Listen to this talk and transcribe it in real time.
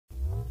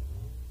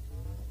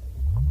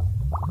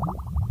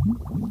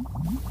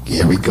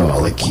Gary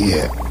Garlic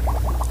here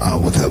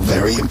with a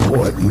very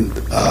important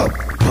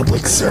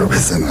public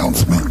service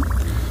announcement.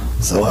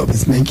 So I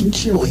was making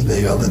chili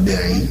the other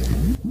day,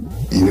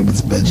 and it was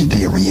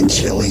vegetarian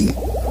chili,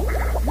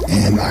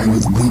 and I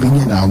was leaving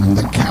it out on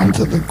the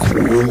counter to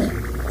cool,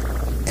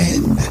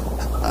 and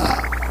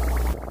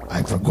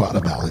I forgot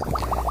about it.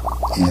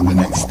 And the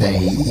next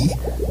day,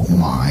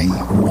 my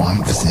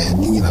wife said,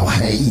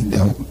 hey,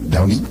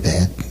 don't eat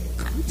that.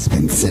 It's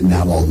been sitting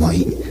out all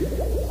night,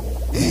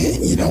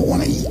 and you don't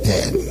want to eat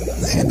that.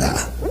 And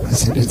I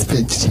said, it's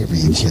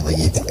vegetarian chili,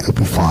 it'll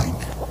be fine.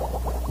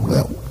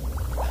 Well,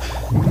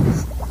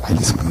 I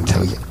just want to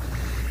tell you,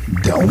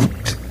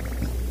 don't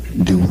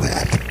do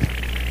that.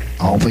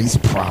 Always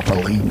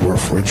properly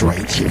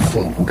refrigerate your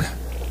food.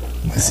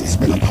 This has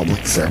been a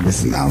public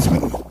service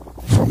announcement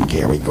from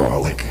Gary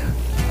Garlic.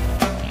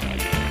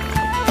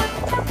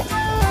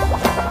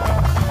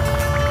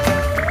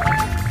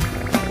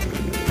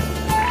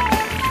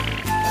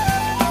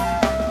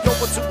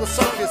 To the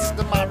circus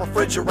in my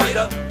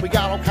refrigerator. We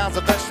got all kinds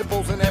of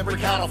vegetables in every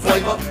kind of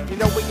flavor.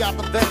 We got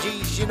the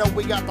veggies,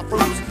 we got the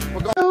fruits.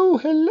 Oh,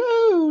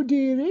 hello,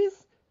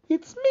 dearies.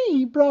 It's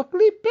me,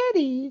 Broccoli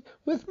Betty,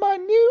 with my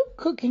new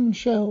cooking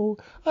show.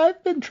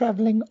 I've been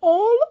traveling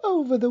all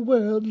over the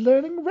world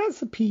learning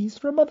recipes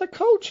from other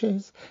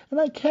cultures, and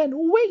I can't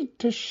wait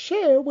to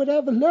share what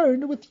I've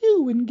learned with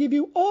you and give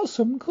you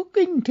awesome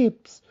cooking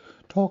tips.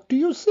 Talk to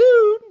you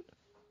soon.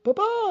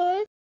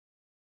 Bye-bye.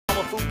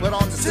 Food put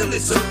on the silly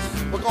soup.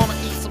 We're gonna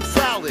eat some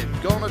salad,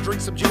 gonna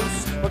drink some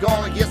juice. We're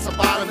gonna get some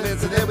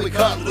vitamins and then we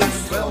cut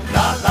loose. Well,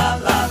 la la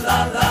la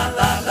la la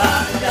la.